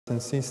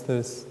and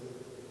sisters,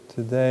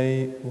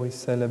 today we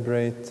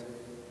celebrate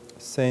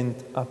Saint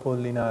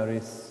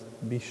Apollinaris,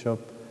 bishop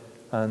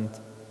and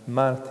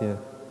martyr.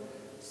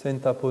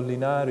 Saint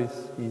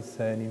Apollinaris is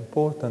an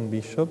important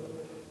bishop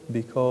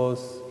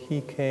because he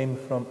came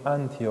from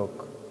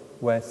Antioch,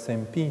 where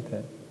Saint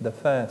Peter, the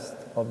first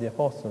of the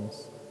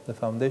apostles, the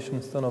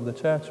foundation stone of the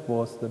church,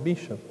 was the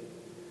bishop.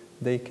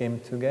 They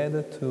came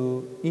together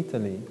to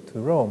Italy, to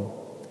Rome,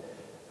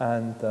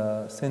 and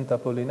Saint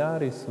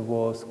Apollinaris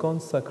was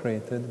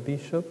consecrated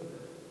bishop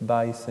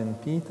by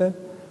Saint Peter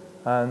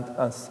and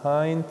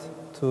assigned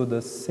to the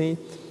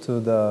seat, to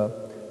the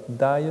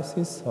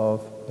diocese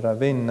of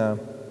Ravenna.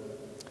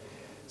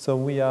 So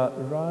we are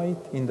right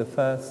in the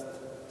 1st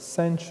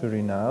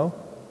century now.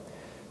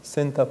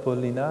 Saint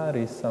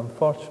Apollinaris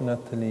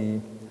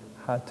unfortunately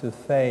had to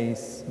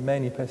face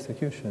many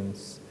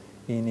persecutions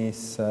in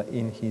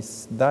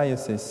his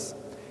diocese.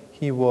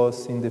 He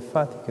was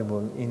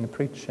indefatigable in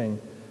preaching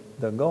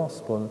the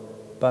gospel,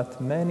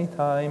 but many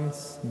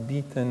times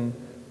beaten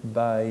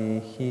by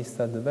his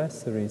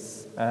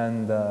adversaries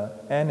and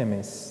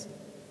enemies.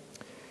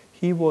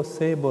 He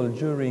was able,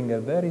 during a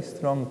very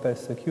strong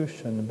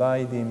persecution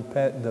by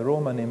the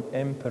Roman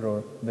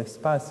Emperor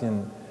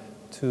Vespasian,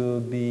 to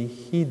be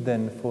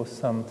hidden for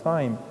some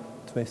time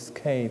to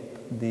escape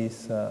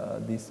this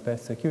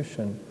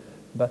persecution.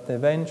 But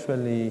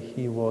eventually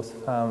he was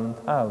found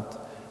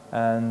out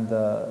and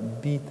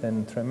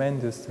beaten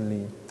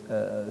tremendously,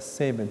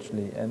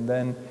 savagely, and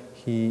then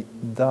he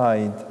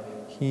died.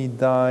 He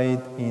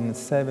died in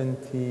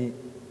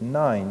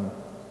 79.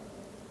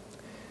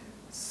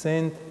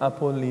 Saint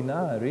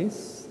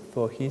Apollinaris,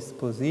 for his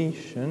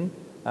position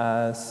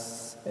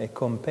as a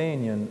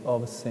companion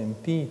of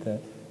Saint Peter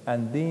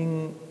and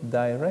being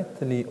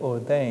directly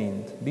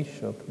ordained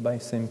bishop by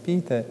Saint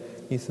Peter,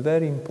 is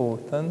very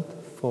important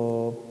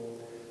for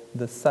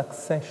the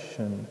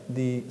succession,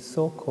 the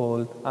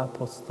so-called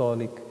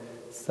apostolic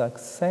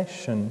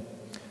succession.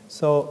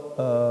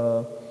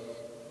 So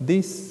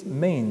this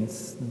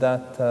means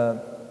that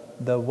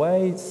the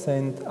way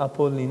Saint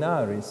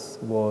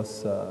Apollinaris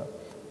was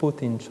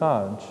put in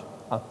charge,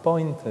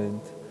 appointed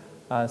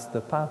as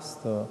the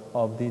pastor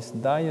of this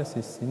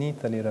diocese in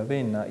Italy,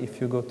 Ravenna.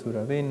 If you go to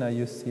Ravenna,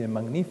 you see a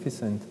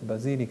magnificent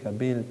basilica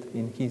built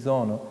in his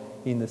honor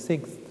in the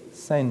 6th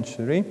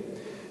century.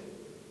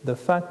 The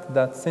fact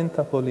that Saint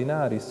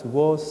Apollinaris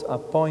was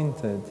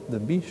appointed the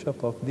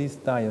bishop of this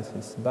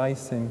diocese by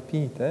Saint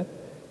Peter,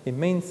 it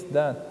means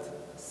that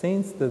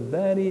since the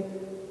very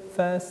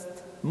first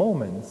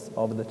moments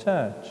of the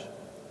church,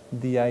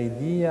 the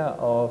idea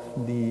of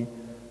the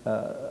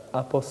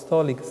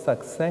apostolic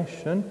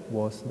succession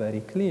was very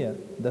clear.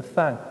 The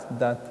fact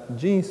that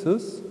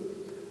Jesus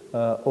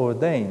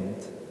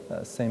ordained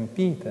Saint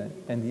Peter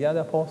and the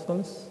other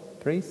apostles,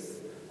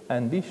 priests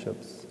and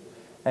bishops,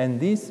 and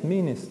this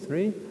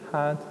ministry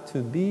had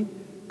to be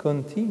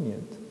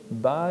continued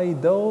by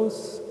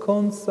those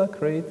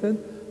consecrated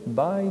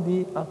by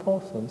the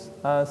apostles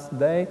as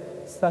their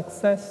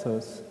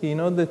successors in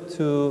order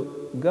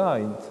to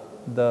guide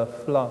the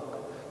flock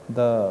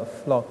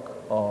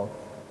of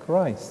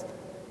Christ.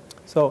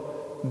 So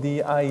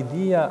the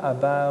idea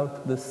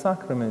about the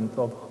sacrament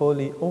of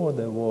holy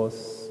order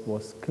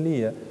was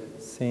clear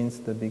since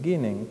the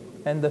beginning,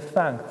 and the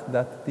fact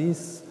that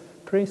this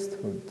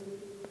priesthood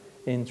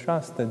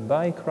entrusted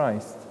by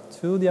Christ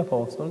to the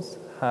apostles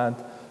had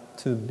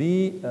to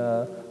be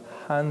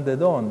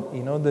handed on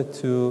in order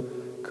to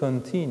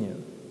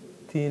continue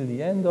till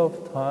the end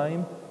of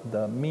time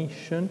the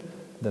mission,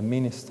 the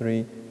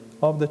ministry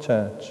of the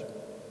Church.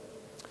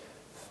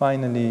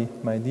 Finally,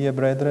 my dear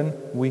brethren,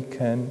 we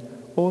can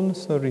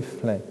also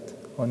reflect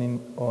on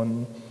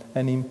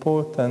an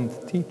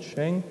important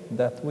teaching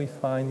that we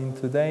find in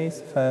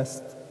today's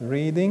first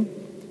reading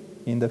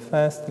in the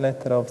first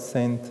letter of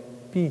Saint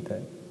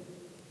Peter,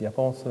 the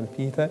Apostle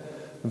Peter,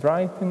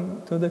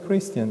 writing to the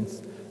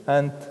Christians.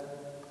 And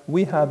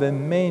we have a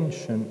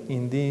mention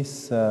in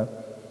this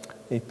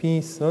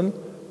epistle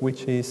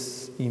which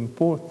is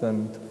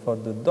important for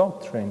the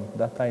doctrine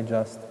that I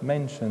just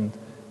mentioned,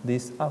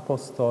 this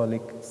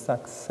apostolic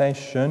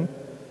succession.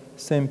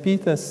 St.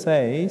 Peter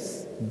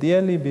says,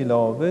 "Dearly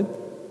beloved,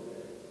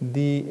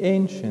 the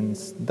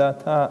ancients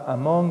that are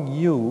among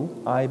you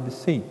I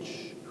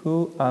beseech,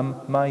 who am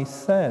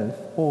myself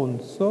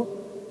also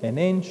an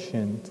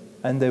ancient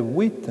and a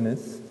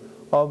witness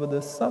of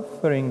the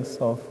sufferings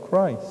of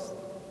Christ."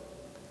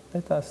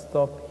 Let us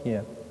stop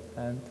here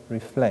and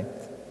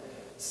reflect.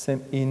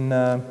 In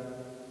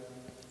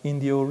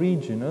the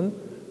original,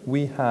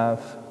 we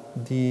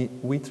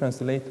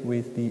translate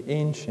with the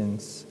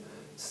ancients,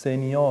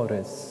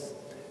 seniores.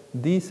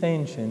 These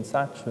ancients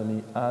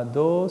actually are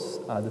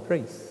the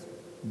priests,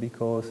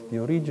 because the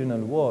original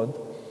word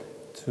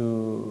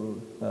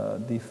to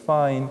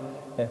define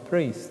a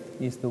priest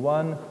is the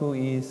one who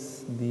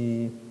is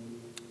the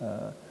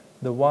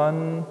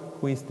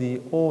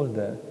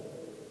older,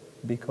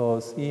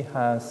 because he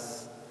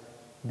has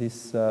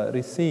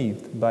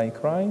received by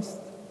Christ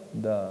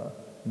the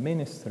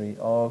ministry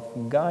of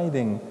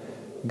guiding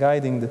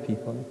the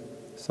people.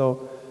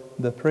 So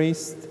the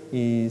priest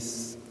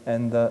is,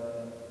 and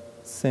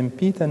St.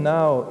 Peter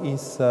now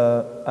is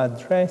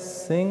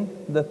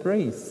addressing the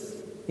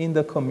priests in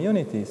the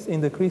communities,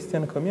 in the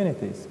Christian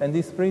communities. And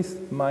these priests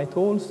might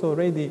also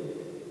already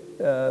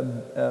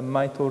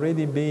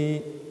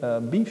be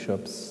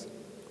bishops,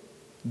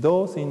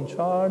 those in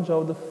charge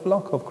of the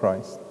flock of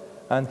Christ.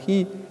 And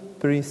he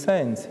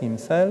presents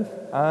himself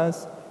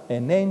as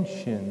an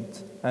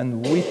ancient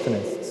and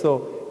witness.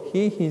 So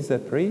he is a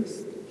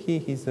priest, he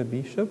is a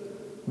bishop,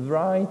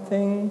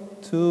 writing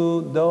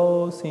to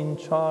those in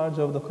charge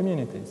of the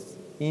communities.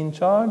 In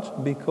charge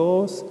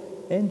because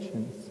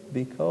ancients,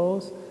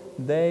 because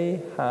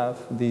they have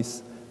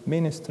this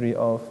ministry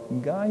of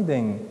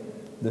guiding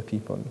the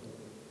people.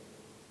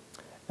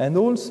 And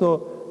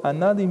also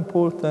another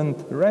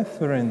important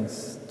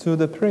reference to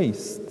the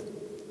priest,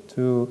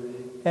 to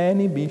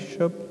any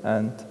bishop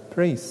and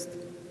priest.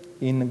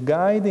 In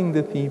guiding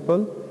the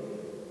people,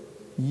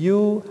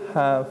 you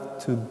have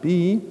to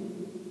be,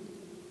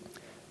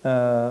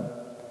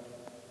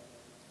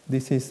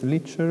 this is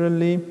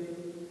literally,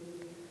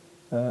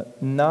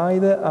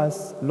 neither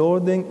as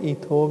lording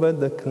it over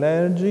the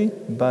clergy,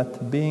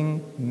 but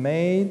being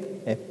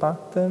made a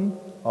pattern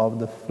of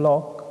the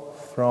flock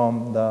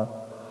from the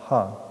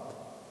heart.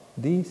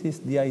 This is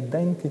the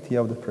identity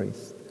of the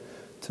priest,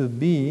 to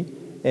be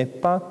a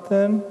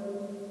pattern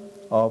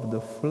of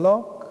the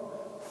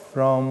flock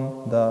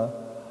from the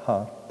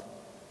heart.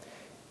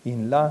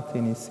 In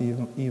Latin it's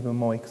even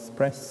more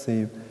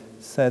expressive,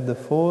 sed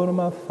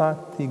forma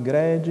fatti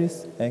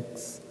gregis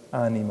ex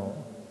animo.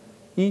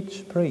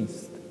 Each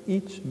priest,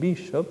 each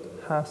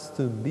bishop has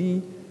to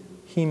be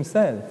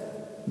himself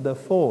the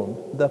form,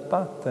 the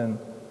pattern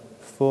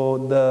for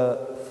the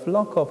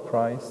flock of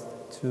Christ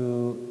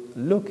to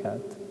look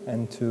at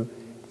and to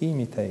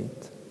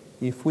imitate.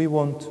 If we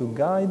want to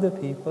guide the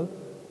people,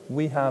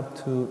 we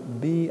have to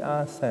be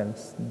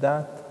ourselves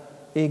that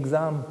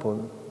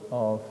example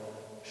of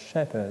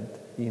shepherd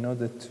in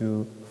order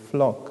to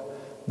flock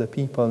the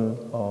people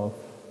of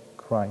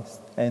Christ.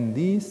 And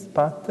this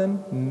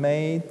pattern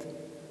made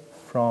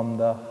from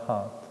the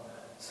heart.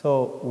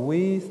 So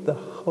with the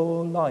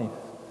whole life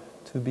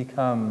to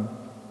become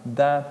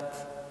that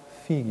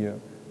figure,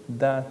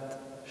 that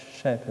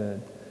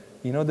shepherd,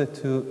 in order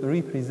to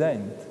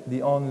represent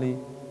the only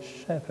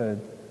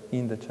shepherd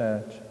in the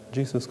church,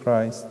 Jesus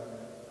Christ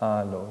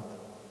our Lord.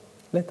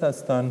 Let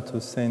us turn to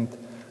Saint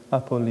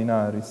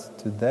Apollinaris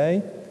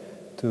today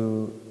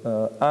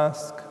to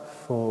ask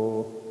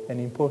for an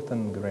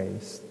important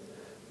grace,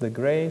 the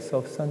grace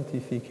of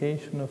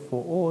sanctification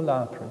for all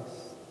our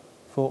priests,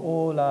 for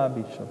all our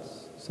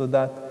bishops, so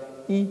that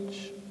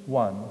each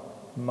one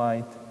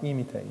might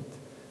imitate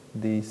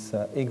this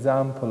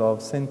example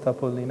of Saint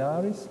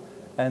Apollinaris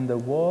and the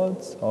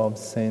words of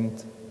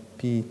Saint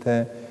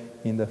Peter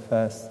in the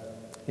first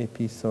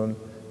epistle.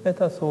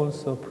 Let us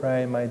also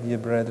pray, my dear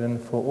brethren,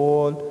 for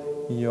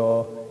all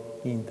your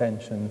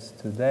intentions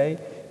today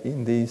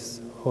in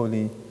this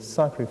holy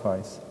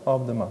sacrifice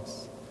of the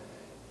Mass.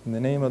 In the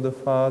name of the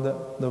Father,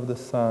 of the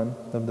Son,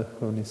 of the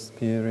Holy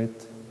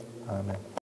Spirit. Amen.